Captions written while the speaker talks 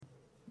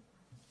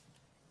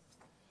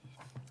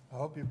I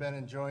hope you've been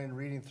enjoying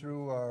reading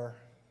through our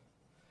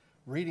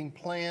reading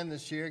plan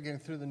this year, getting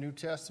through the New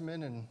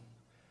Testament in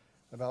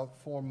about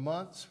 4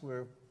 months.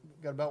 We've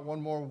got about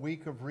one more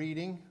week of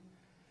reading,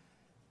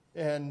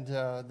 and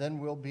then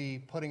we'll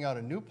be putting out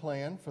a new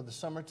plan for the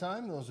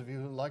summertime. Those of you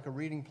who like a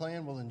reading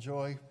plan will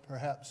enjoy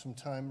perhaps some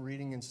time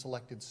reading in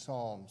selected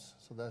Psalms.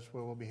 So that's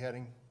where we'll be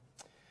heading.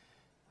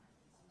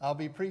 I'll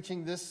be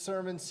preaching this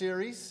sermon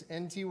series,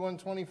 NT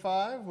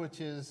 125, which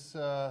is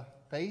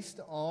based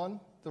on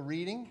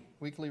the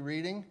weekly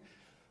reading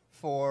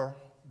for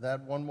that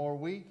one more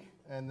week,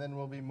 and then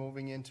we'll be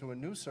moving into a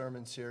new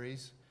sermon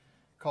series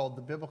called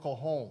The Biblical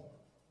Home.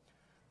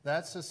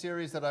 That's a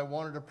series that I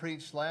wanted to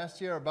preach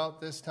last year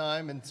about this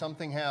time, and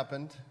something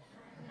happened,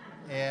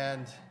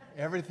 and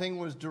everything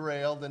was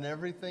derailed, and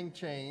everything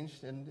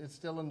changed, and it's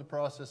still in the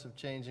process of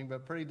changing,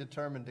 but pretty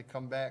determined to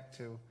come back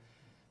to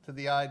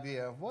the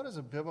idea of what does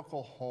a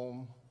biblical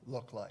home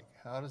look like?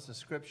 How does the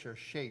Scripture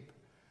shape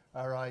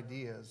our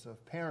ideas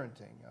of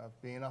parenting, of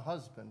being a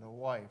husband, a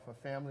wife, a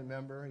family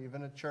member,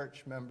 even a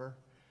church member,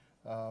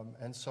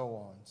 and so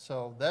on.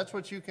 So that's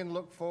what you can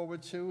look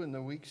forward to in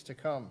the weeks to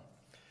come.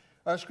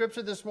 Our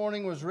scripture this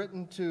morning was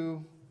written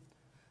to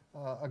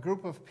a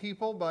group of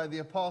people by the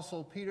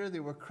Apostle Peter.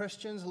 They were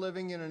Christians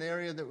living in an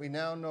area that we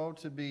now know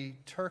to be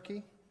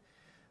Turkey.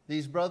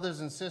 These brothers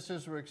and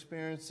sisters were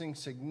experiencing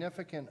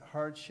significant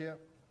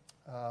hardship,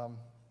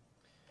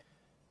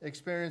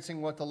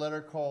 experiencing what the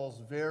letter calls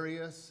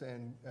various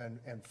and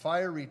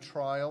fiery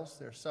trials.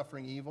 They're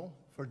suffering evil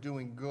for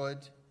doing good,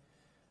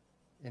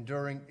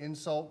 enduring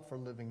insult for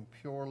living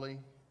purely,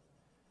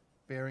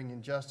 bearing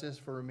injustice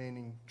for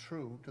remaining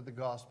true to the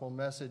gospel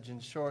message.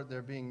 In short,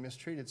 they're being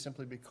mistreated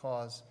simply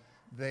because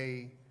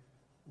they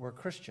were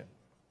Christian.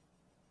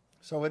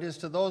 So it is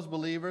to those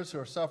believers who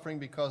are suffering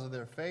because of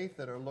their faith,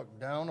 that are looked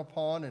down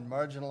upon and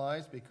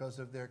marginalized because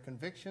of their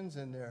convictions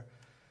and their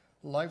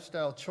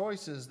lifestyle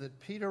choices, that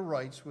Peter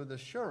writes with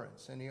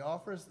assurance, and he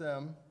offers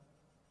them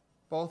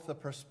both the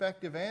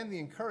perspective and the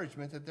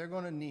encouragement that they're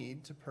going to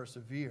need to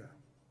persevere.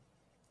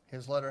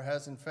 His letter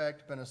has, in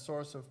fact, been a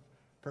source of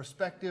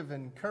perspective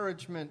and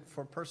encouragement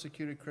for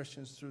persecuted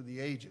Christians through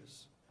the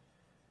ages.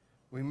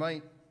 We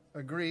might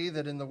agree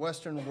that in the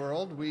Western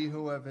world, we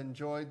who have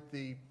enjoyed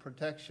the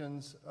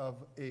protections of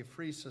a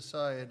free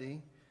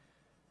society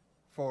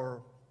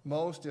for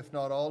most, if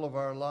not all, of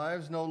our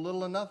lives, know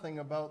little or nothing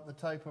about the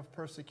type of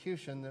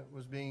persecution that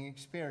was being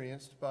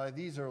experienced by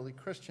these early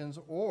Christians,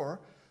 or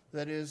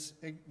that is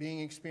being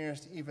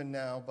experienced even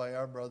now by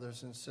our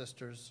brothers and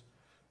sisters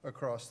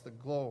across the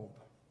globe.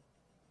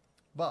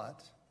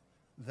 But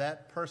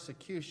that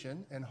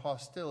persecution and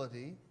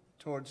hostility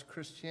towards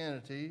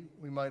Christianity,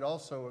 we might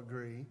also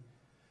agree,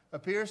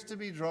 appears to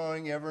be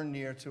drawing ever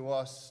near to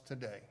us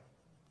today.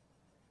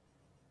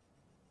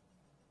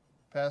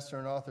 Pastor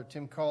and author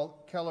Tim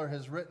Keller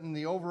has written,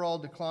 "The overall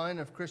decline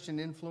of Christian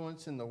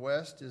influence in the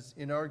West is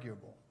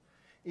inarguable.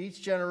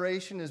 Each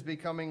generation is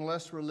becoming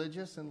less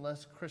religious and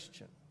less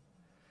Christian.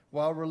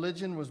 While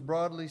religion was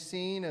broadly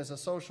seen as a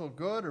social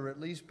good, or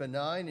at least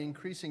benign,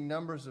 increasing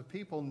numbers of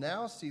people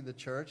now see the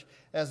church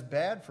as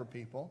bad for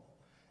people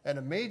and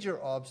a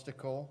major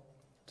obstacle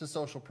to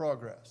social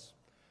progress.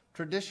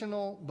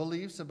 Traditional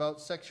beliefs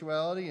about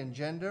sexuality and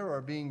gender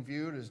are being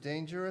viewed as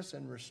dangerous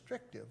and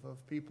restrictive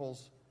of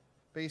people's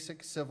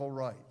basic civil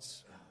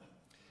rights."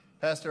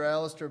 Pastor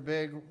Alistair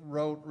Begg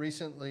wrote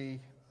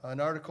recently an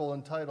article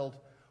entitled,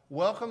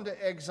 "Welcome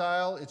to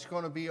Exile, It's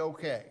Going to Be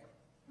Okay."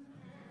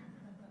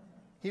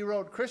 He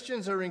wrote,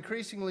 "Christians are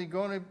increasingly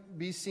going to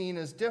be seen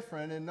as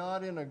different, and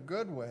not in a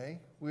good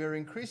way. We are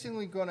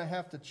increasingly going to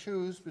have to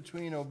choose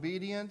between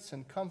obedience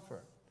and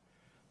comfort.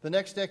 The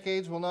next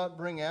decades will not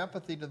bring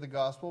apathy to the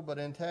gospel, but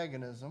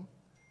antagonism,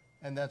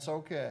 and that's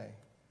okay.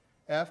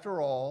 After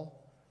all,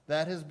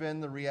 that has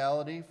been the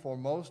reality for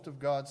most of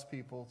God's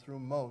people through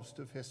most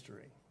of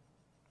history."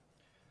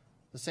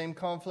 The same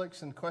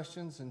conflicts and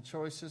questions and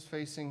choices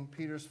facing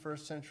Peter's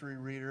first century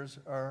readers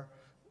are,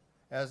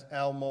 as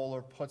Al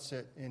Mohler puts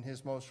it in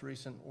his most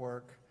recent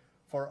work,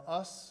 for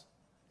us,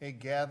 a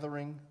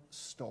gathering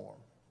storm.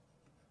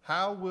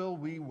 How will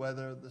we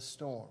weather the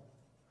storm?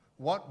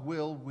 What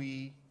will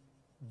we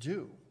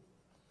do?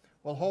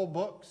 Well, whole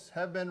books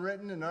have been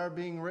written and are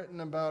being written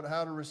about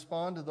how to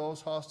respond to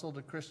those hostile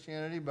to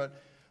Christianity, but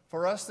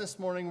for us this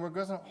morning, we're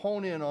going to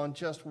hone in on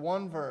just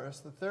one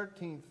verse, the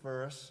 13th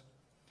verse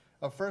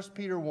of 1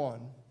 Peter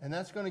 1, and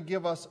that's going to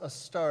give us a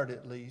start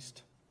at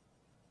least.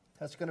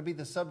 That's going to be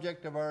the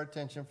subject of our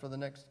attention for the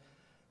next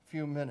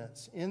few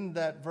minutes. In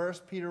that verse,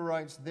 Peter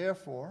writes,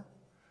 "Therefore,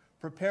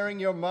 preparing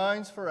your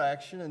minds for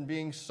action and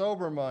being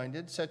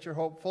sober-minded, set your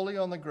hope fully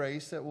on the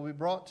grace that will be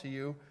brought to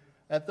you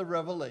at the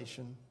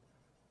revelation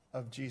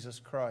of Jesus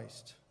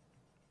Christ."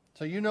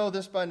 So you know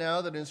this by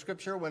now, that in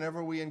Scripture,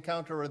 whenever we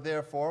encounter a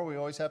therefore, we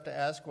always have to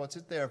ask, what's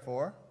it there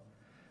for?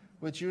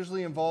 Which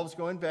usually involves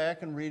going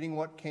back and reading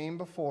what came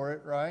before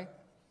it, right?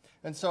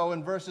 And so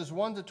in verses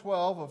 1 to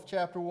 12 of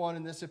chapter 1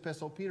 in this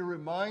epistle, Peter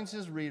reminds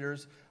his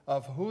readers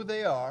of who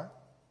they are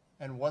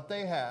and what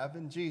they have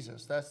in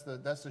Jesus. That's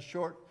the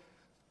short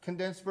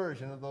condensed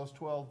version of those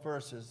 12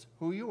 verses,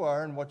 who you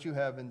are and what you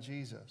have in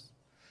Jesus.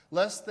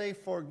 Lest they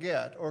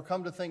forget or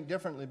come to think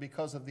differently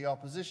because of the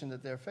opposition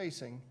that they're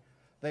facing,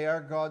 they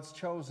are God's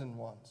chosen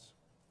ones.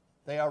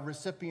 They are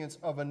recipients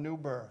of a new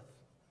birth.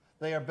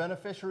 They are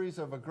beneficiaries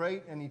of a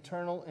great and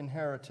eternal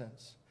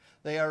inheritance.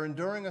 They are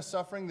enduring a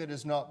suffering that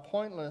is not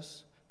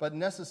pointless, but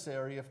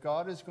necessary if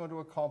God is going to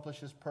accomplish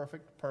his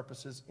perfect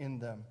purposes in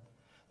them.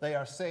 They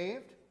are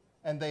saved,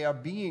 and they are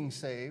being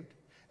saved,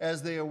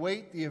 as they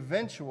await the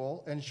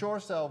eventual and sure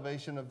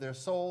salvation of their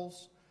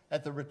souls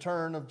at the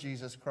return of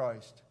Jesus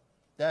Christ.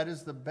 That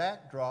is the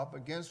backdrop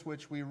against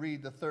which we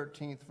read the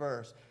 13th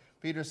verse.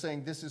 Peter's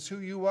saying, this is who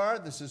you are,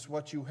 this is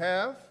what you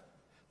have,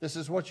 this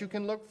is what you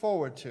can look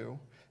forward to.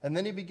 And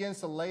then he begins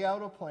to lay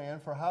out a plan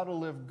for how to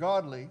live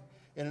godly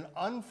in an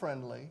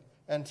unfriendly,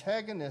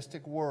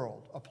 antagonistic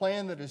world. A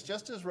plan that is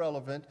just as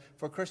relevant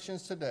for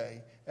Christians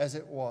today as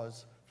it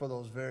was for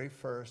those very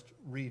first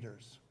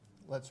readers.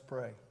 Let's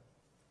pray.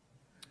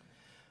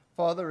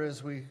 Father,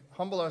 as we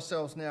humble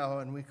ourselves now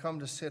and we come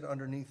to sit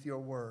underneath your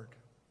word,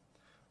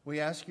 we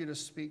ask you to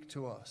speak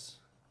to us.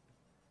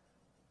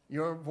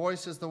 Your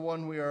voice is the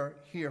one we are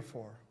here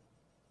for,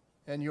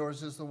 and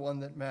yours is the one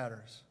that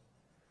matters.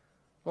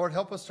 Lord,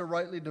 help us to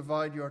rightly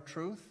divide your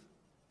truth.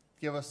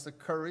 Give us the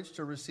courage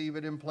to receive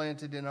it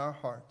implanted in our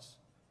hearts.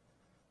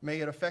 May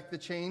it affect the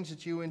change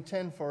that you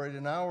intend for it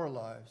in our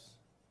lives,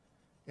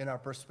 in our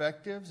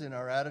perspectives, in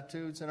our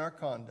attitudes, in our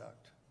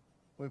conduct.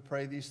 We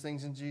pray these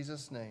things in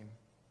Jesus' name.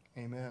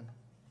 Amen.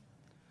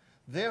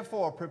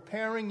 Therefore,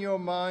 preparing your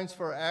minds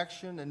for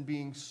action and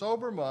being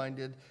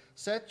sober-minded,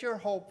 set your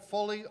hope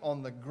fully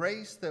on the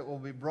grace that will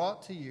be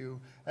brought to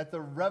you at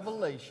the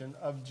revelation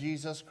of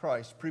Jesus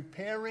Christ.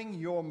 Preparing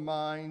your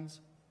minds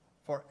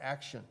for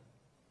action.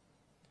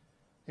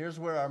 Here's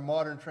where our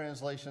modern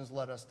translations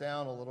let us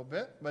down a little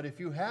bit, but if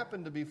you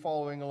happen to be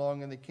following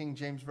along in the King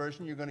James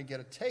Version, you're going to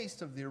get a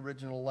taste of the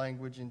original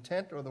language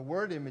intent or the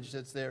word image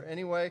that's there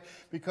anyway,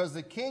 because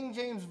the King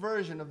James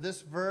Version of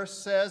this verse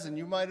says, and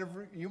you might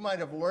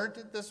have learned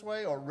it this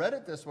way or read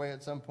it this way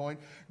at some point,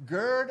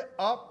 gird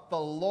up the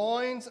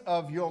loins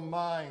of your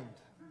mind.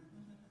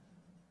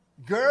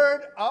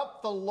 Gird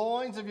up the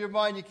loins of your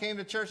mind. You came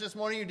to church this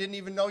morning, you didn't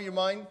even know your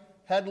mind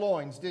had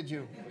loins, did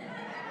you?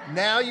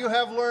 Now you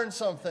have learned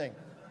something.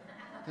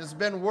 It's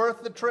been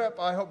worth the trip,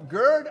 I hope.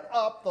 Gird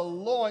up the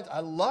loins. I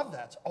love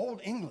that. It's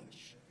Old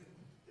English.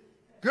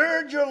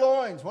 Gird your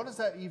loins. What does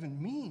that even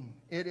mean?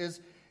 It is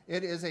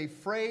a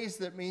phrase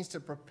that means to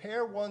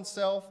prepare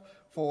oneself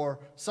for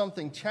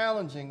something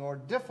challenging or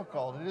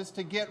difficult. It is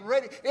to get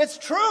ready. It's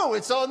true.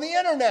 It's on the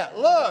internet.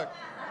 Look.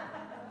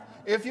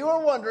 If you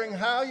are wondering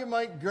how you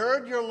might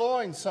gird your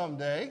loins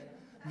someday,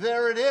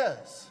 there it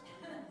is.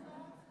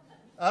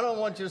 I don't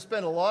want you to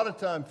spend a lot of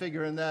time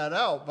figuring that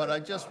out, but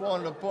I just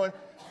wanted to point.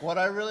 What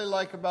I really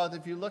like about it,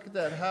 if you look at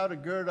that, how to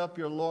gird up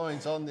your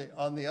loins, on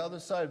the other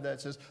side of that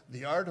it says,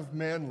 the art of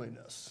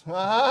manliness.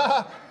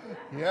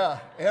 Yeah,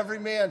 every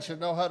man should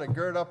know how to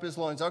gird up his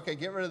loins. Okay,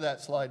 get rid of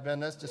that slide, Ben.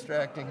 That's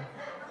distracting.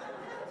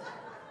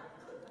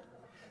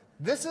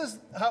 This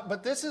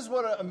is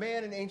what a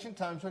man in ancient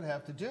times would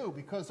have to do,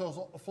 because those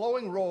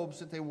flowing robes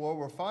that they wore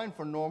were fine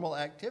for normal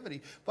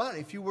activity. But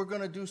if you were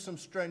going to do some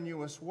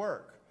strenuous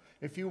work,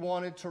 if you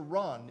wanted to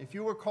run, if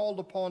you were called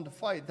upon to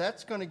fight,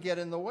 that's going to get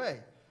in the way.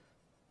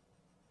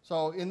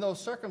 So in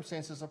those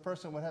circumstances, a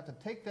person would have to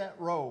take that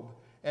robe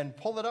and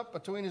pull it up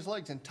between his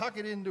legs and tuck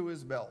it into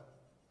his belt.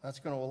 That's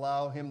going to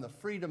allow him the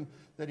freedom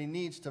that he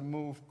needs to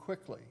move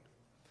quickly.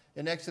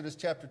 In Exodus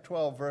chapter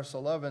 12, verse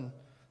 11,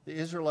 the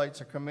Israelites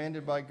are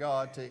commanded by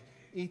God to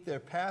eat their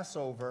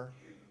Passover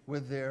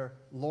with their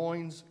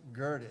loins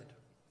girded,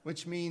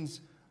 which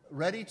means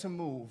ready to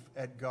move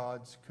at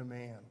God's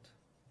command.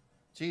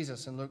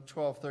 Jesus in Luke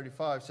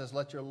 12:35 says,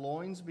 let your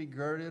loins be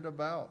girded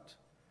about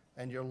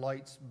and your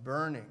lights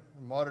burning.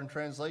 A modern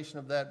translation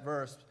of that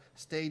verse,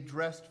 stay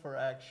dressed for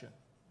action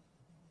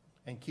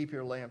and keep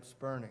your lamps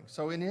burning.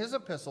 So in his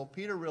epistle,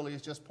 Peter really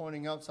is just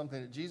pointing out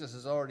something that Jesus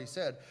has already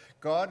said.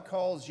 God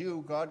calls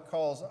you, God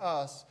calls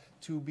us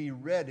to be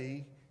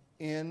ready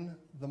in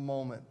the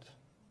moment.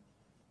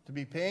 To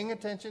be paying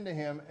attention to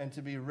him and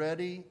to be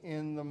ready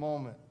in the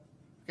moment.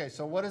 Okay,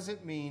 so what does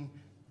it mean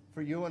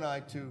for you and I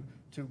to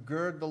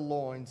gird the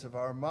loins of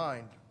our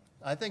mind?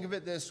 I think of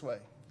it this way.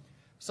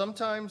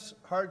 Sometimes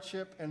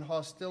hardship and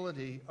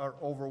hostility are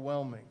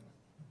overwhelming.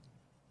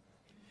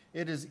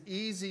 It is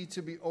easy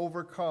to be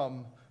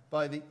overcome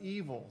by the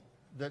evil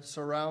that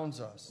surrounds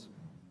us.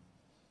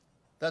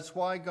 That's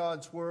why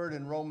God's word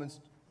in Romans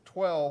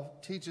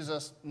 12 teaches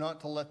us not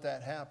to let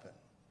that happen.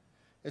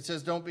 It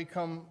says, don't be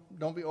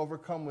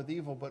overcome with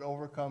evil, but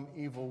overcome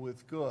evil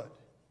with good,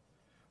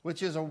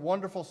 which is a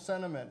wonderful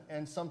sentiment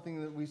and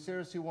something that we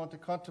seriously want to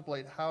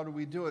contemplate. How do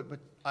we do it? But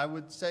I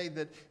would say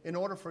that in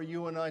order for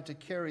you and I to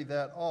carry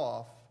that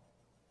off,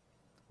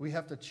 we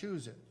have to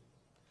choose it.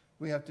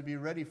 We have to be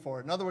ready for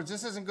it. In other words,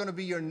 this isn't going to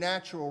be your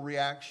natural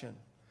reaction.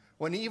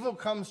 When evil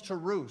comes to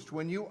roost,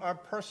 when you are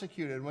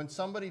persecuted, when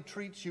somebody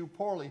treats you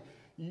poorly,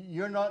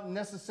 you're not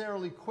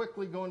necessarily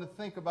quickly going to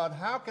think about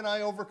how can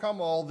I overcome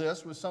all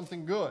this with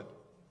something good.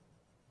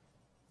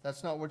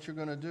 That's not what you're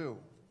going to do.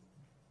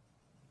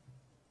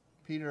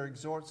 Peter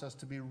exhorts us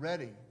to be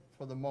ready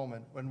for the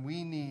moment when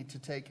we need to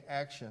take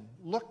action.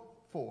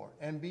 Look for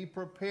and be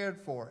prepared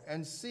for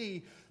and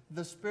see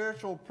the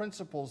spiritual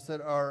principles that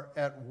are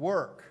at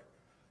work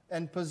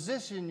and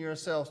position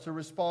yourselves to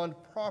respond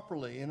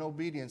properly in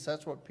obedience.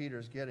 That's what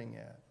Peter's getting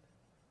at.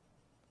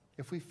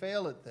 If we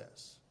fail at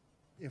this,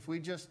 if we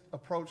just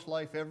approach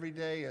life every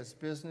day as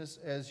business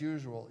as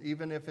usual,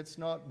 even if it's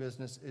not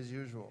business as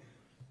usual,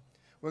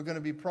 we're going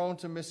to be prone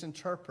to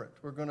misinterpret.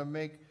 We're going to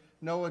make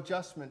no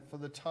adjustment for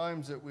the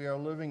times that we are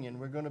living in.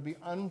 We're going to be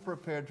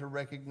unprepared to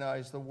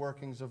recognize the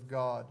workings of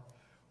God.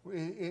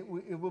 It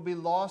will be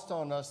lost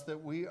on us that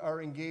we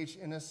are engaged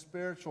in a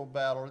spiritual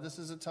battle. This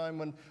is a time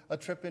when a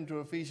trip into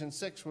Ephesians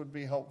 6 would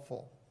be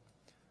helpful.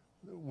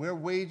 We're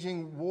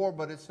waging war,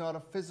 but it's not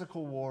a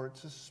physical war,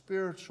 it's a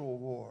spiritual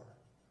war.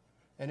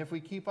 And if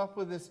we keep up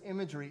with this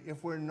imagery,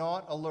 if we're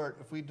not alert,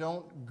 if we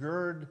don't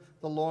gird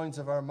the loins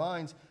of our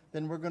minds,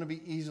 then we're going to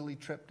be easily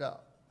tripped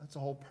up. That's the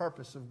whole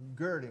purpose of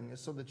girding, is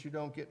so that you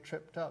don't get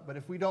tripped up. But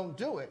if we don't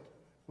do it,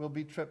 we'll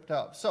be tripped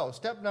up. So,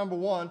 step number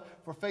one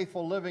for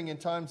faithful living in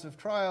times of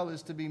trial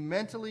is to be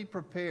mentally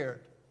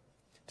prepared,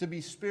 to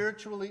be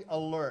spiritually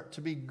alert,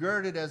 to be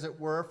girded, as it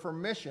were, for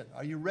mission.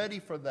 Are you ready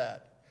for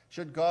that?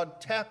 Should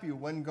God tap you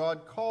when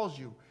God calls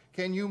you?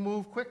 Can you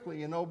move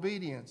quickly in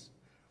obedience?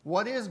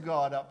 What is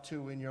God up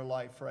to in your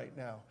life right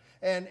now?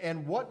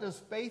 And what does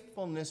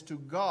faithfulness to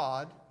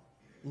God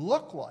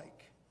look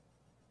like?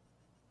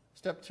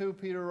 Step two,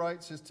 Peter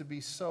writes, is to be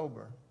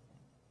sober.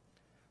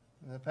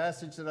 In the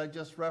passage that I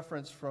just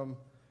referenced from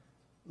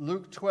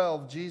Luke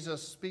 12,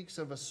 Jesus speaks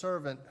of a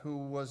servant who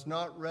was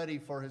not ready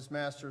for his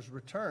master's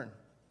return.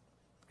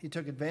 He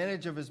took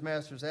advantage of his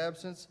master's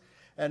absence,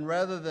 and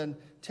rather than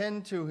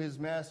tend to his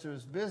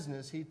master's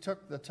business, he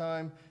took the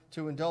time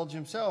to indulge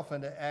himself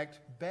and to act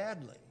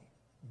badly,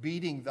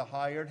 beating the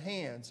hired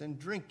hands and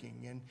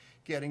drinking and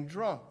getting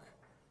drunk.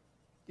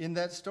 In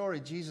that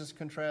story, Jesus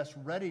contrasts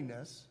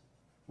readiness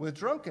with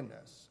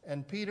drunkenness,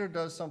 and Peter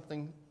does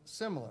something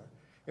similar.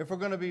 If we're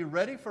going to be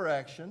ready for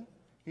action,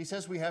 he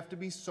says we have to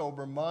be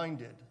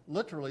sober-minded.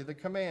 Literally, the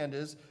command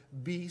is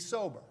be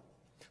sober.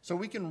 So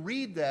we can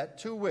read that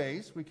two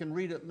ways. We can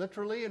read it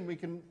literally and we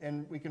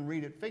can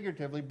read it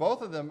figuratively.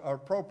 Both of them are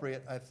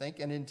appropriate, I think,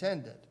 and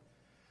intended.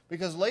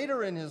 Because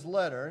later in his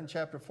letter, in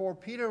chapter 4,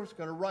 Peter was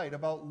going to write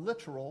about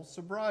literal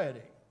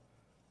sobriety.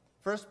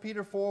 1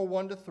 Peter 4,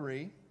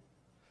 1-3,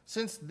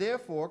 since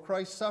therefore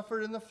Christ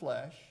suffered in the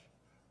flesh,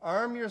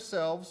 arm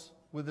yourselves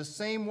with the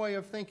same way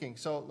of thinking.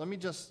 So let me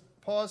just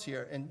pause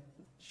here and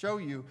show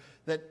you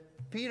that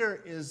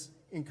Peter is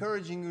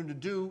encouraging you to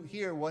do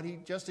here what he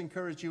just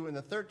encouraged you in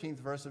the 13th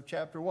verse of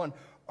chapter 1.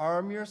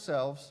 Arm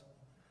yourselves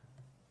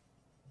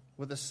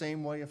with the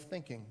same way of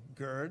thinking.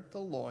 Gird the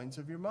loins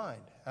of your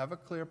mind. Have a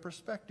clear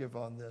perspective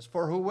on this.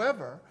 For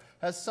whoever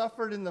has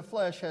suffered in the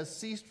flesh has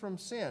ceased from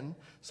sin,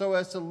 so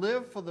as to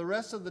live for the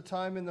rest of the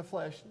time in the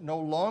flesh, no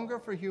longer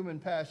for human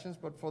passions,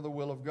 but for the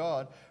will of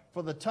God.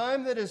 For the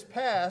time that is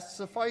past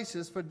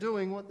suffices for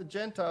doing what the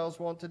Gentiles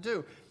want to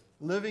do,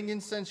 living in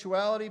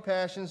sensuality,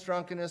 passions,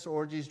 drunkenness,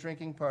 orgies,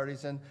 drinking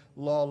parties, and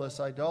lawless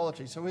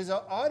idolatry. So his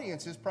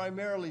audience is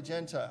primarily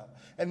Gentile.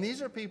 And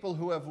these are people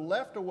who have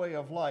left a way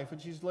of life,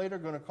 which he's later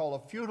going to call a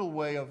futile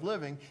way of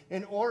living,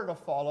 in order to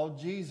follow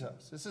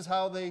Jesus. This is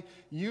how they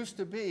used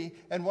to be.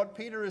 And what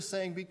Peter is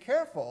saying, be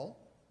careful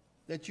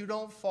that you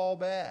don't fall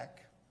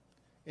back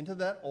into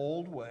that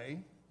old way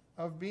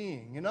of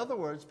being. In other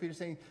words, Peter's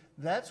saying,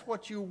 that's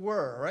what you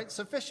were, right?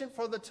 Sufficient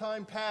for the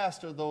time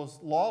past are those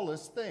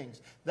lawless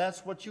things.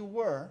 That's what you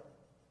were,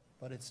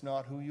 but it's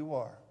not who you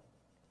are.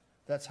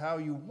 That's how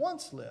you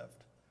once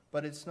lived,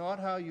 but it's not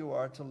how you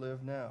are to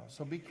live now.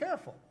 So be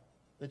careful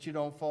that you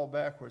don't fall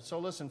backwards. So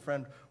listen,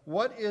 friend,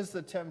 what is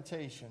the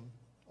temptation,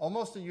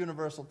 almost a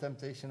universal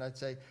temptation, I'd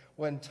say,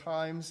 when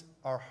times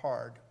are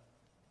hard?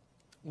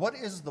 What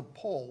is the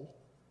pull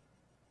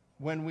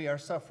when we are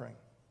suffering?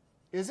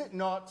 Is it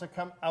not to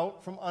come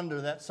out from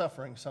under that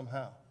suffering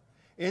somehow?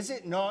 Is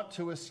it not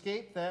to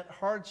escape that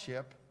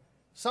hardship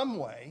some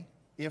way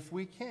if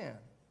we can?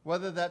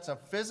 Whether that's a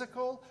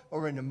physical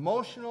or an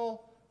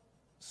emotional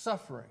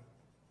suffering.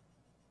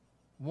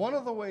 One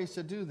of the ways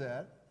to do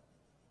that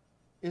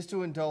is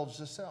to indulge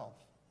the self,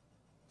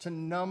 to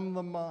numb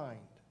the mind,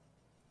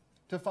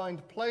 to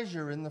find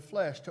pleasure in the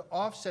flesh, to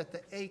offset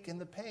the ache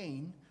and the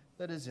pain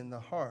that is in the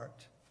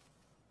heart,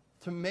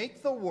 to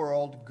make the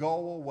world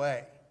go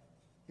away,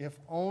 if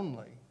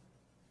only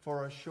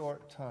for a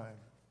short time.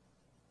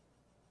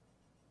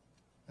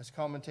 As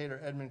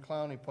commentator Edmund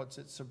Clowney puts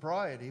it,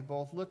 sobriety,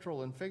 both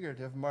literal and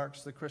figurative,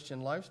 marks the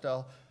Christian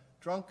lifestyle.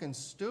 Drunken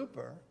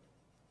stupor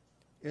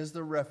is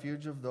the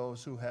refuge of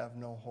those who have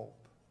no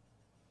hope.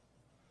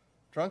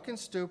 Drunken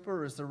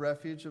stupor is the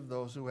refuge of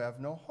those who have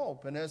no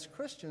hope. And as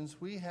Christians,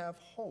 we have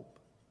hope.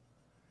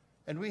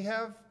 And we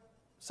have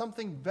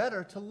something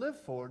better to live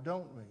for,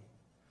 don't we?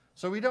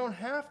 So we don't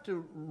have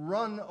to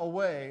run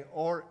away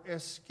or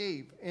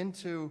escape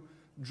into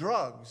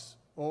drugs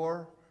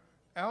or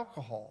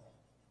alcohol.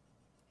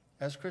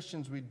 As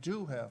Christians, we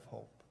do have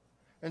hope.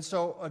 And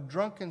so a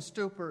drunken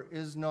stupor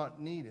is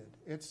not needed.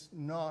 It's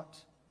not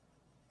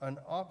an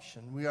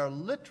option. We are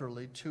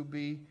literally to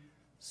be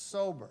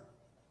sober.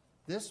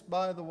 This,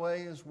 by the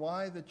way, is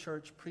why the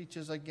church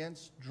preaches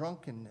against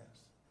drunkenness.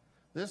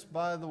 This,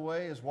 by the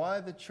way, is why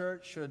the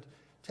church should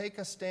take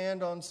a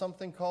stand on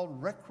something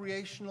called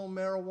recreational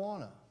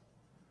marijuana.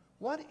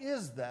 What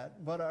is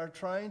that but our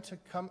trying to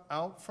come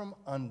out from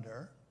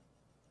under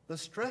the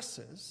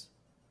stresses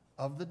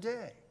of the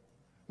day?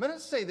 I'm not to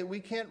say that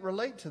we can't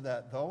relate to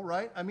that, though,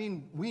 right? I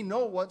mean, we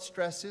know what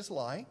stress is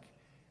like,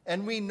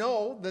 and we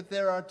know that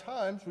there are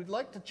times we'd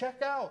like to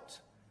check out.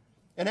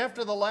 And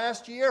after the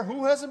last year,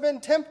 who hasn't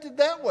been tempted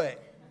that way?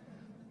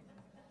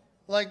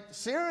 Like,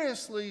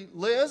 seriously,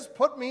 Liz,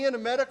 put me in a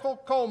medical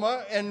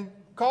coma and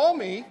call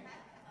me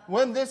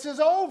when this is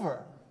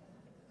over.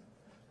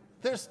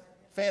 There's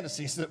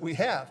fantasies that we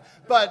have.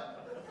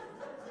 But,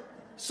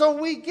 so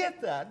we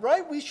get that,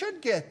 right? We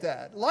should get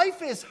that.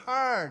 Life is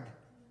hard.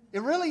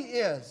 It really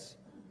is.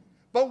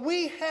 But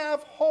we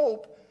have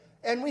hope,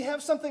 and we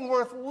have something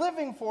worth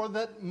living for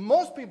that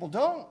most people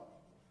don't.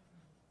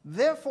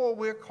 Therefore,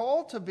 we're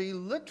called to be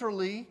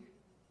literally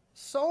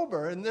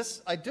sober. And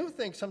this, I do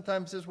think,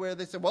 sometimes is where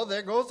they say, well,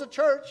 there goes the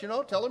church,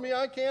 telling me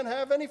I can't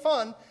have any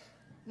fun.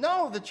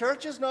 No, the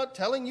church is not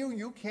telling you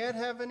you can't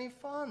have any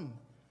fun.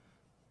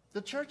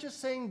 The church is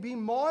saying be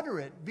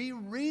moderate, be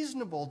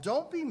reasonable.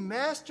 Don't be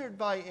mastered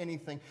by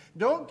anything.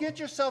 Don't get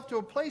yourself to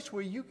a place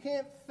where you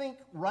can't think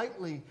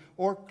rightly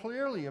or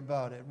clearly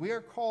about it. We are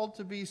called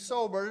to be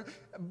sober,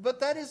 but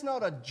that is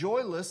not a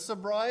joyless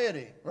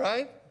sobriety,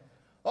 right?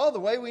 Oh, the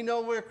way we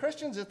know we're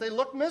Christians is they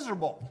look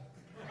miserable.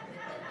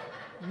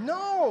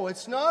 No,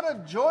 it's not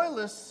a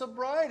joyless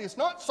sobriety. It's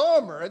not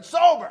somber, it's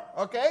sober,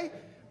 okay?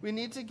 We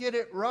need to get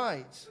it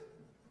right.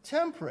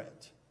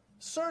 Temperate,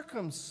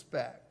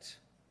 circumspect,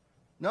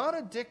 not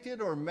addicted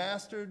or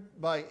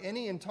mastered by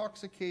any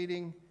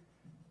intoxicating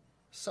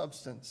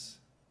substance.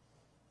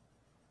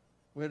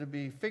 We're to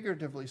be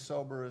figuratively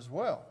sober as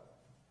well.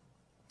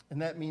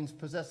 And that means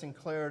possessing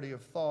clarity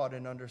of thought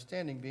and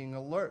understanding, being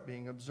alert,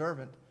 being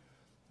observant,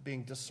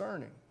 being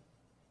discerning.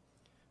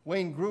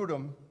 Wayne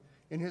Grudem,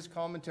 in his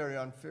commentary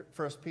on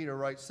 1 Peter,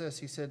 writes this.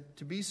 He said,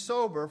 to be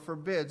sober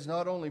forbids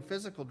not only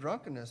physical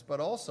drunkenness,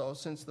 but also,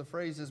 since the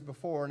phrases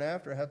before and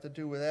after have to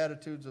do with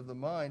attitudes of the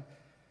mind,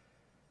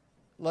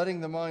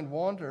 letting the mind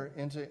wander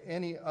into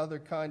any other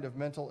kind of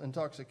mental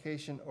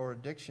intoxication or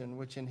addiction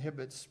which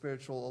inhibits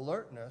spiritual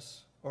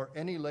alertness, or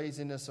any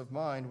laziness of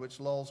mind which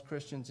lulls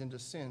Christians into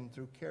sin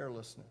through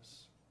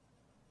carelessness.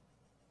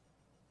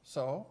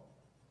 So,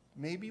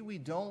 maybe we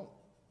don't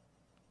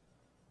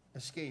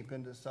escape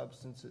into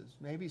substances.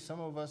 Maybe some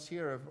of us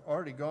here have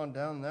already gone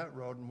down that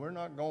road and we're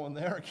not going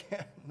there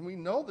again. We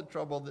know the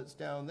trouble that's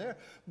down there,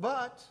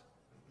 but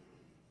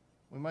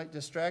we might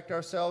distract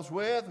ourselves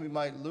with, we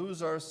might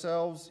lose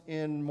ourselves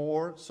in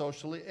more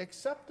socially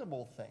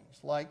acceptable things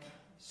like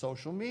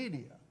social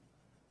media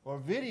or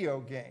video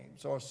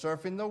games or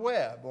surfing the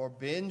web or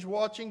binge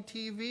watching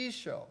TV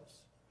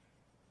shows.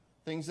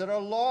 Things that are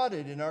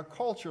lauded in our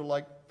culture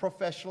like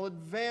professional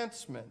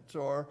advancement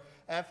or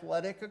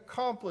athletic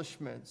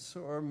accomplishments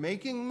or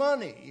making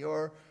money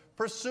or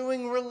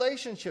pursuing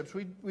relationships.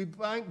 We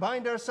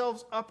bind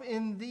ourselves up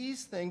in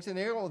these things, and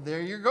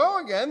there you go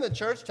again, the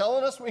church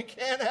telling us we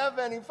can't have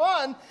any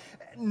fun.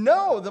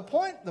 No, the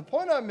point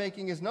I'm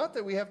making is not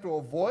that we have to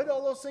avoid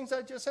all those things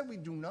I just said. We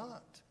do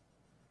not.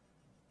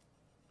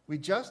 We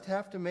just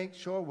have to make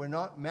sure we're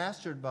not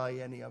mastered by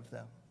any of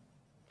them.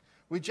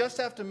 We just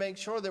have to make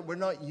sure that we're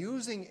not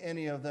using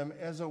any of them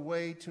as a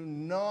way to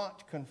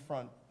not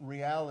confront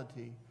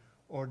reality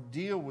or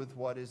deal with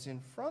what is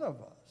in front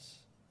of us.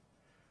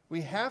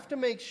 We have to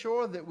make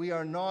sure that we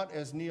are not,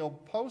 as Neil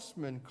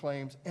Postman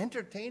claims,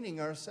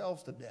 entertaining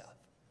ourselves to death.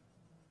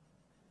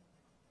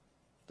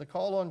 The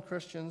call on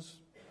Christians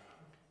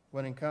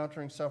when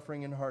encountering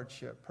suffering and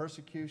hardship,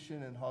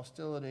 persecution and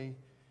hostility,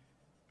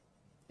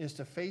 is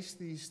to face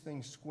these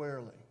things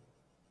squarely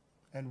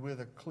and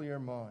with a clear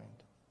mind.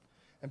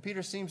 And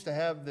Peter seems to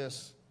have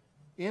this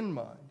in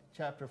mind.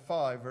 Chapter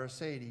 5,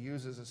 verse 8, he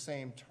uses the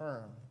same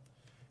term.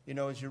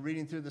 As you're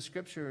reading through the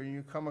scripture and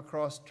you come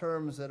across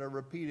terms that are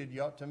repeated,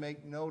 you ought to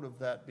make note of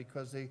that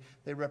because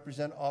they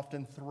represent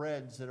often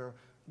threads that are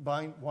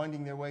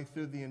winding their way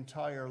through the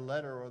entire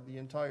letter or the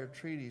entire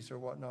treatise or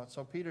whatnot.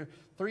 So Peter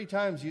 3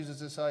 times uses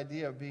this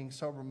idea of being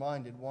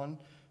sober-minded. One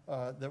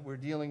that we're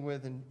dealing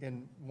with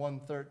in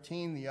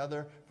 1:13, the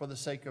other for the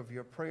sake of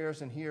your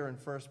prayers. And here in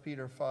 1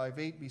 Peter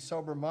 5:8, be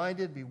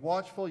sober-minded, be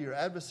watchful. Your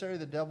adversary,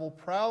 the devil,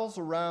 prowls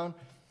around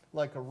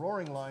like a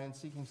roaring lion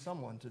seeking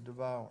someone to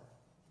devour.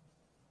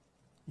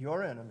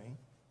 Your enemy,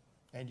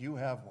 and you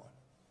have one.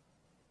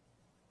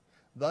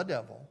 The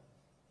devil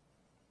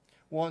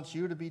wants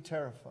you to be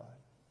terrified,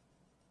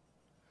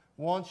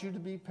 wants you to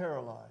be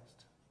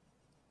paralyzed,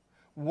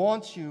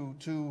 wants you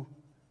to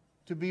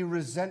be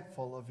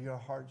resentful of your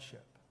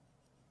hardship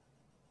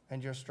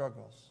and your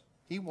struggles.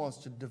 He wants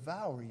to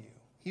devour you.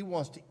 He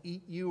wants to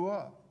eat you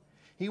up.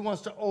 He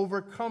wants to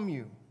overcome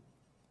you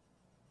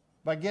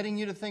by getting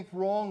you to think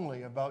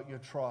wrongly about your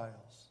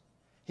trials.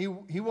 He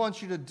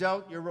wants you to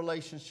doubt your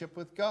relationship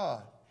with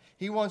God.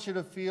 He wants you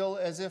to feel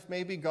as if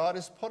maybe God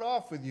is put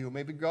off with you.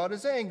 Maybe God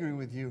is angry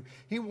with you.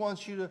 He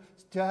wants you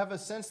to have a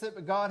sense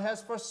that God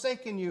has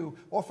forsaken you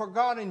or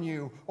forgotten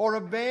you or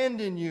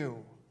abandoned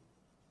you.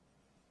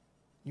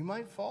 You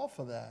might fall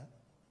for that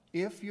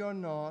if you're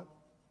not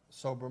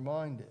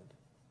sober-minded.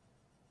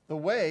 The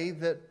way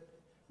that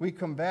we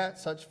combat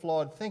such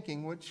flawed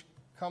thinking, which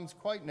comes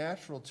quite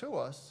natural to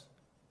us,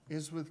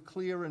 is with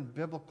clear and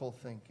biblical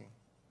thinking.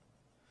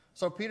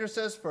 So Peter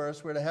says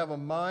first, we're to have a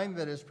mind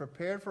that is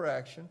prepared for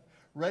action,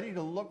 ready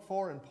to look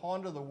for and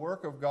ponder the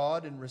work of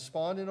God and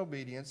respond in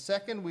obedience.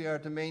 Second, we are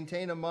to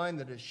maintain a mind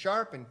that is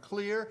sharp and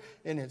clear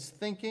in its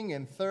thinking.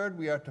 And third,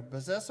 we are to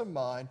possess a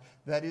mind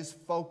that is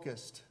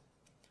focused,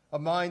 a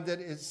mind that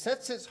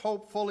sets its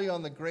hope fully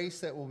on the grace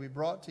that will be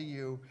brought to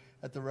you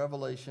at the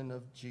revelation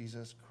of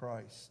Jesus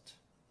Christ.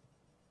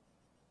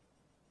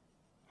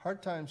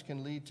 Hard times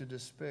can lead to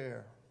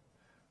despair.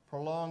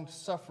 Prolonged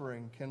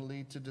suffering can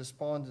lead to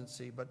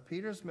despondency. But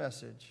Peter's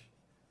message,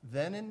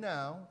 then and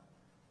now,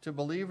 to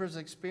believers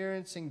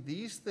experiencing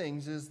these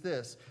things is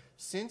this: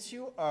 since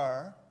you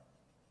are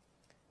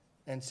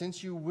and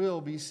since you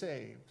will be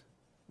saved,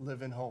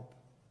 live in hope.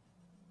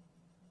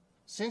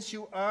 Since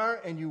you are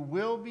and you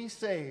will be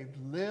saved,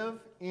 live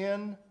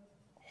in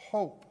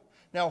hope.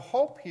 Now,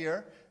 hope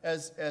here,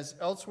 as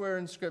elsewhere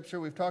in Scripture,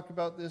 we've talked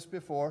about this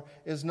before,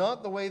 is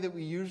not the way that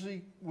we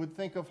usually would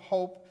think of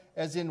hope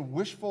as in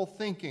wishful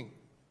thinking.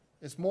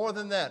 It's more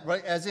than that,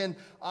 right? As in,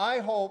 I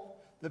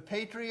hope the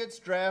Patriots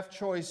draft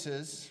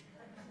choices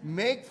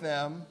make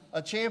them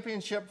a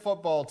championship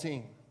football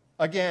team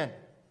again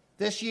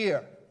this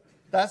year.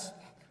 That's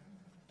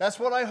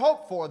what I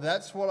hope for.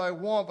 That's what I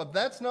want. But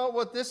that's not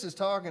what this is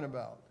talking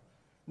about.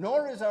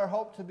 Nor is our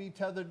hope to be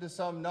tethered to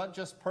some not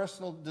just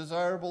personal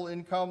desirable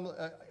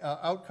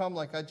outcome,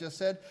 like I just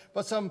said,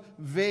 but some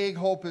vague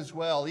hope as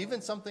well. Even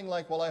something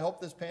like, well, I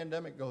hope this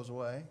pandemic goes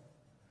away.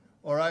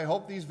 Or I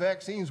hope these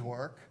vaccines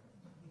work.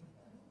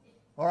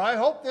 Or I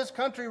hope this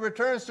country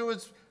returns to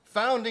its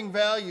founding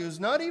values.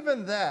 Not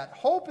even that.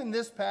 Hope in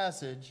this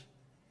passage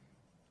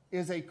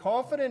is a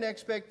confident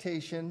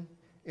expectation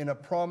in a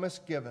promise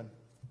given.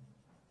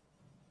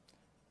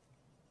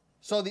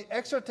 So the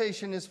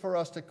exhortation is for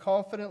us to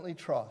confidently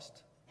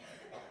trust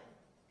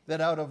that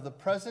out of the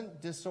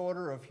present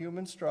disorder of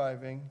human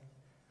striving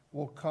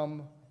will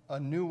come a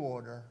new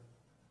order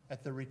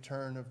at the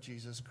return of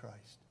Jesus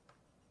Christ.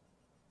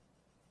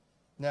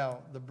 Now,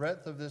 the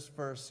breadth of this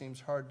verse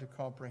seems hard to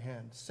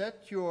comprehend.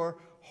 Set your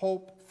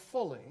hope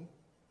fully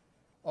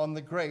on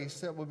the grace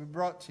that will be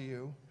brought to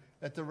you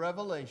at the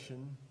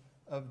revelation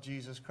of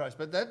Jesus Christ.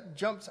 But that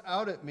jumps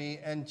out at me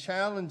and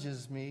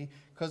challenges me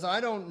because I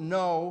don't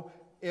know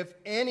if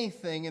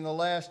anything in the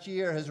last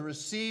year has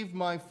received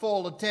my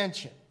full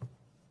attention.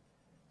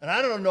 And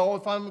I don't know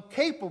if I'm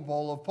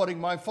capable of putting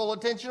my full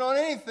attention on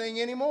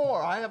anything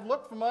anymore. I have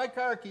looked for my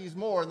car keys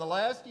more in the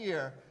last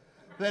year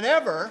than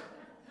ever.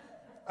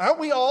 Aren't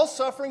we all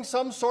suffering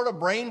some sort of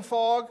brain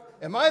fog?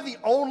 Am I the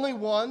only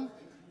one?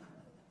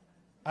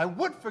 I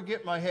would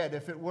forget my head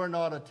if it were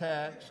not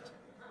attached.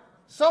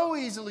 So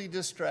easily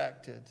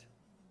distracted.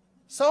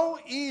 So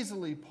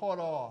easily put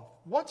off.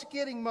 What's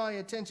getting my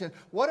attention?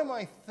 What am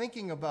I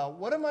thinking about?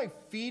 What am I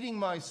feeding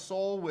my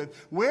soul with?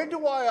 Where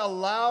do I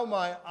allow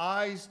my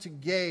eyes to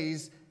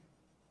gaze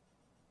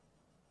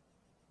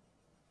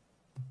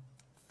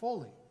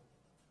fully?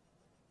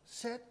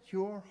 Set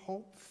your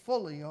hope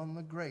fully on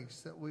the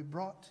grace that we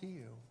brought to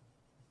you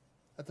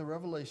at the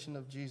revelation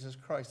of Jesus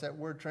Christ. That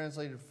word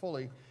translated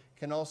fully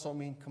can also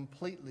mean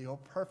completely or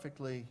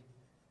perfectly,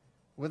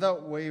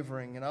 without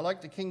wavering. And I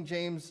like the King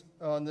James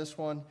on this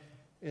one.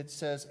 It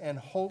says, and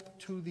hope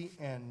to the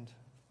end.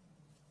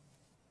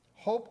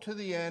 Hope to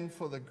the end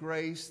for the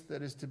grace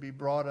that is to be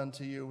brought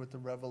unto you with the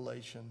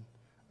revelation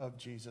of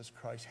Jesus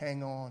Christ.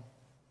 Hang on.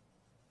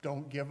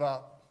 Don't give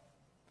up.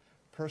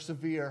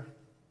 Persevere.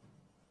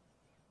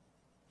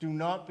 Do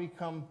not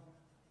become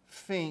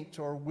faint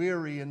or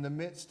weary in the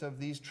midst of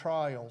these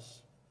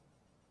trials.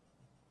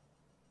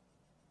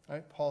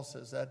 Right? Paul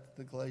says that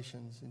to the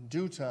Galatians. In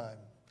due time,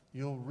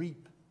 you'll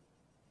reap.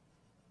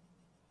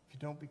 If you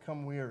don't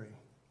become weary.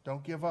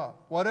 Don't give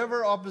up.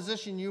 Whatever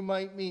opposition you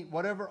might meet,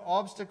 whatever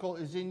obstacle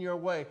is in your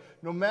way,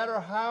 no matter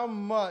how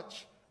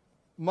much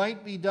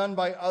might be done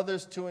by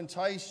others to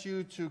entice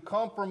you to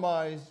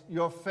compromise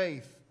your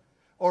faith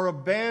or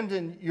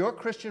abandon your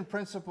Christian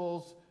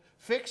principles,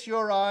 fix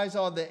your eyes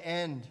on the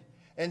end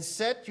and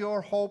set your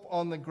hope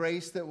on the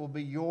grace that will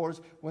be yours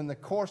when the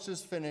course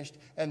is finished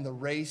and the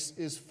race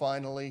is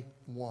finally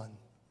won.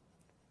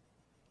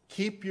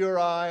 Keep your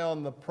eye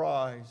on the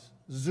prize.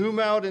 Zoom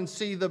out and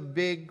see the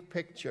big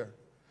picture.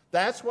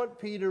 That's what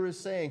Peter is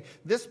saying.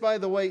 This, by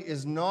the way,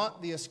 is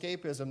not the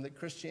escapism that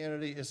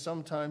Christianity is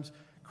sometimes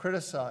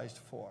criticized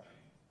for.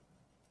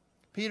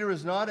 Peter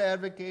is not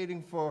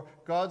advocating for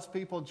God's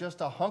people just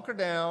to hunker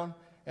down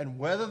and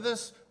weather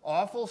this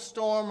awful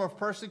storm of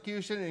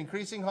persecution and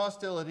increasing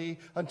hostility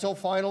until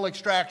final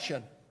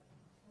extraction.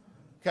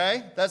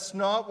 Okay? That's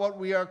not what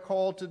we are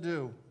called to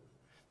do.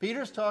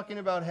 Peter's talking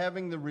about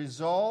having the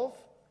resolve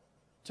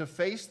to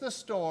face the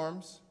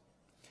storms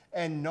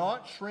and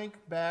not shrink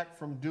back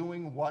from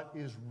doing what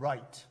is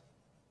right.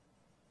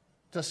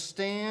 To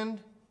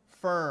stand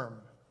firm.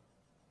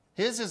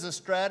 His is a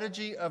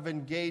strategy of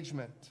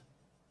engagement.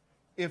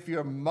 If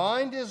your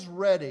mind is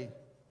ready,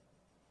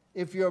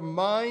 if your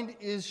mind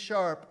is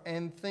sharp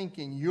and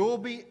thinking, you'll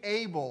be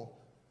able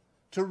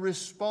to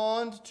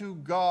respond to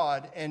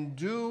God and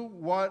do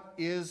what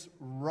is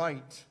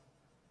right.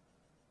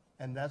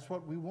 And that's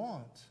what we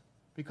want.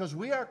 Because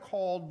we are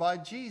called by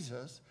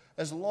Jesus,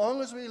 as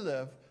long as we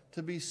live,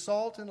 to be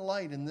salt and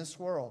light in this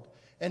world.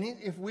 And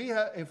if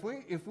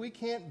we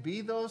can't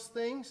be those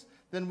things,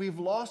 then we've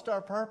lost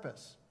our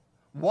purpose.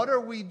 What are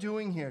we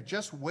doing here?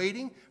 Just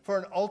waiting for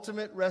an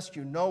ultimate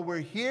rescue? No, we're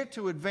here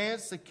to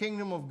advance the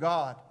kingdom of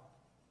God.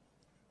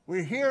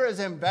 We're here as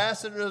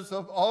ambassadors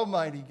of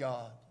Almighty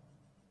God.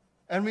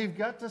 And we've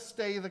got to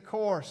stay the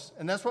course.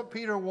 And that's what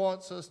Peter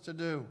wants us to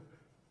do.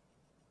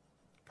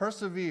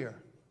 Persevere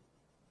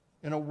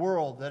in a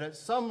world that at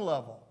some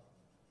level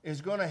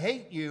is going to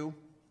hate you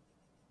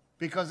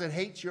because it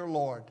hates your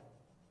Lord.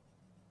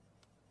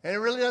 And it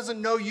really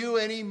doesn't know you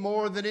any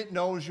more than it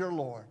knows your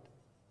Lord.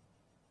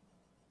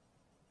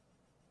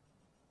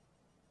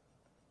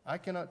 I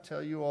cannot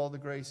tell you all the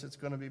grace that's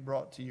going to be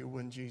brought to you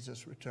when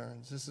Jesus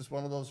returns. This is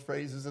one of those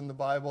phrases in the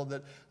Bible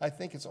that I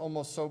think it's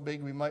almost so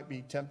big we might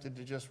be tempted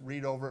to just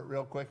read over it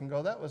real quick and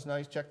go, that was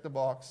nice, check the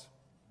box.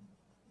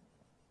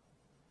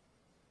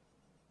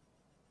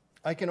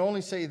 I can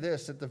only say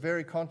this, that the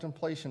very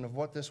contemplation of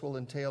what this will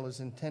entail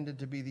is intended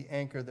to be the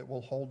anchor that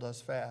will hold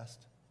us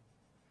fast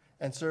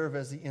and serve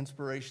as the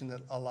inspiration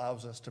that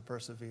allows us to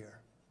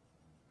persevere.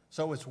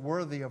 So it's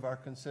worthy of our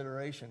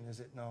consideration, is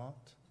it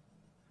not?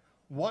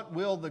 What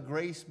will the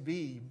grace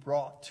be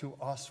brought to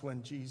us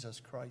when Jesus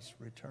Christ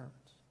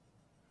returns?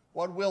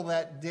 What will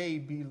that day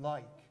be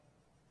like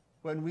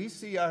when we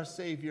see our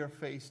Savior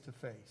face to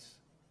face?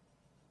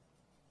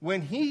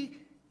 When He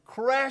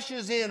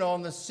crashes in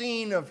on the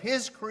scene of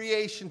His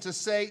creation to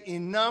say,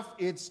 enough,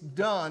 it's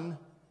done.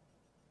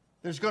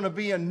 There's going to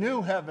be a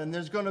new heaven.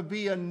 There's going to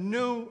be a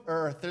new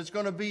earth. There's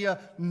going to be a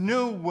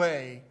new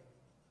way.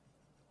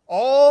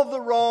 All the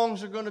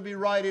wrongs are going to be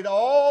righted.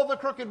 All the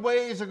crooked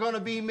ways are going to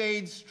be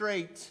made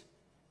straight.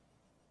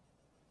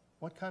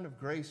 What kind of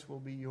grace will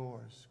be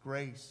yours?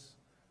 Grace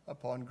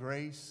upon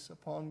grace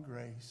upon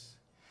grace.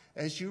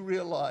 As you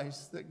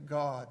realize that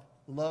God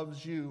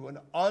loves you, an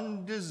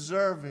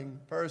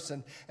undeserving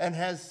person, and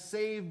has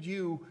saved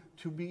you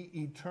to be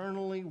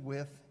eternally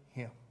with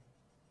Him.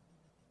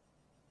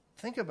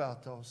 Think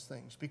about those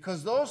things,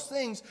 because those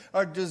things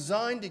are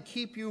designed to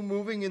keep you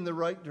moving in the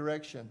right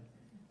direction.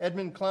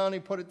 Edmund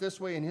Clowney put it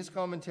this way in his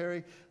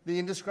commentary: the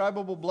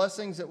indescribable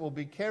blessings that will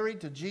be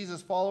carried to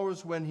Jesus'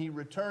 followers when He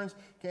returns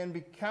can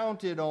be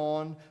counted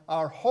on.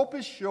 Our hope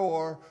is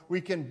sure. We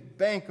can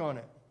bank on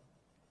it.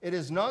 It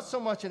is not so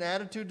much an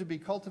attitude to be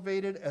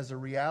cultivated as a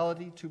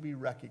reality to be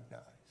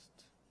recognized.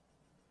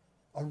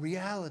 A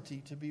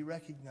reality to be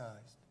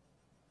recognized.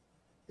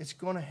 It's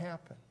going to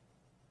happen.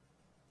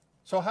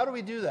 So how do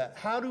we do that?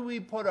 How do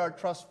we put our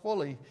trust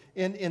fully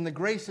in the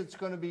grace that's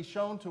going to be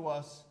shown to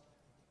us?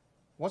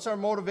 What's our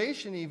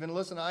motivation even?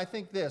 Listen, I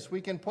think this.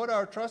 We can put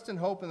our trust and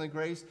hope in the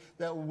grace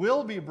that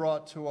will be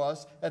brought to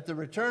us at the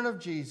return of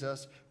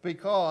Jesus,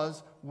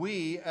 because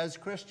we as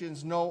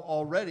Christians know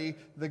already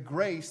the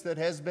grace that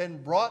has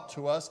been brought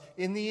to us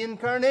in the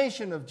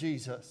incarnation of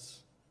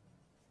Jesus.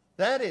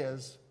 That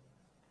is,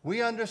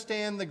 we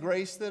understand the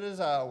grace that is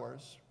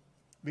ours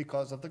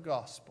because of the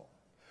gospel.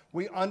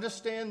 We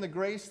understand the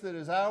grace that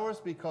is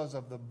ours because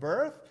of the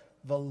birth,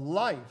 the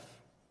life,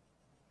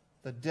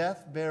 the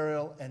death,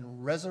 burial,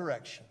 and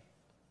resurrection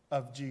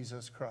of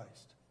Jesus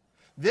Christ.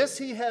 This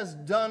He has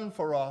done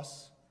for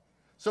us,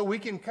 so we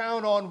can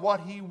count on what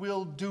He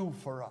will do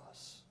for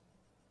us.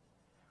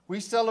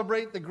 We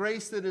celebrate the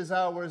grace that is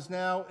ours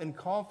now in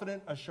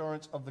confident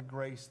assurance of the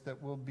grace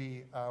that will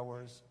be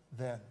ours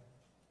then.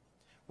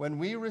 When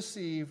we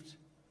received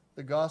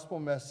the gospel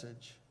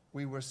message,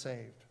 we were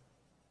saved.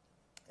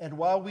 And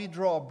while we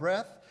draw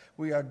breath,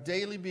 we are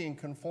daily being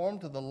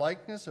conformed to the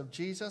likeness of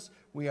Jesus.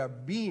 We are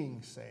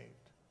being saved.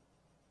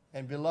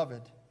 And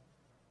beloved,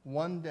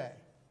 one day,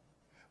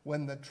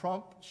 when the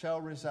trump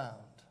shall resound,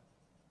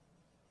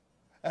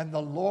 and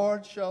the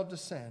Lord shall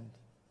descend,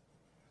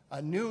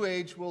 a new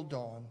age will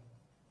dawn,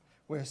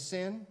 where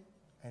sin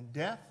and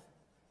death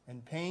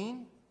and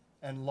pain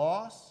and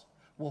loss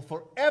will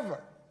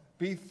forever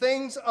be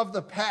things of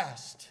the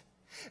past.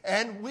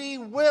 And we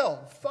will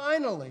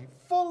finally,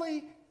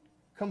 fully,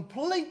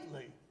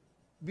 completely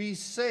be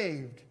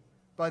saved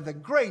by the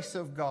grace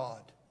of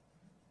God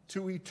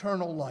to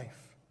eternal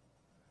life.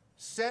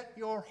 Set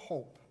your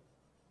hope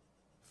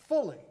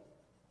fully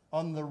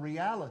on the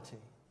reality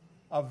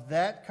of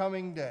that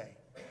coming day,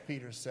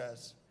 Peter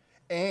says,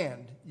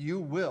 and you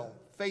will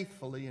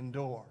faithfully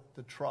endure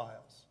the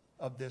trials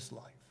of this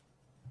life.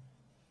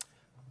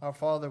 Our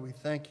Father, we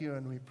thank You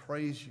and we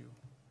praise You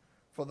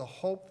for the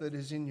hope that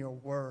is in Your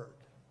word,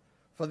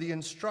 for the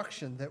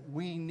instruction that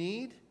we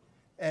need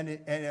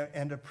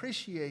and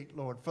appreciate,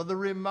 Lord, for the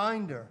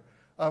reminder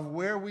of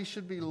where we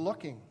should be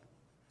looking.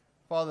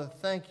 Father,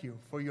 thank you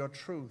for your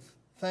truth.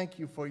 Thank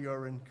you for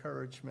your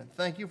encouragement.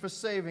 Thank you for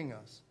saving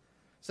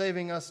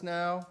us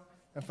now,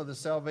 and for the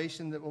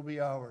salvation that will be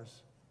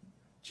ours.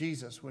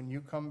 Jesus, when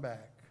you come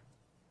back.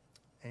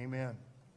 Amen.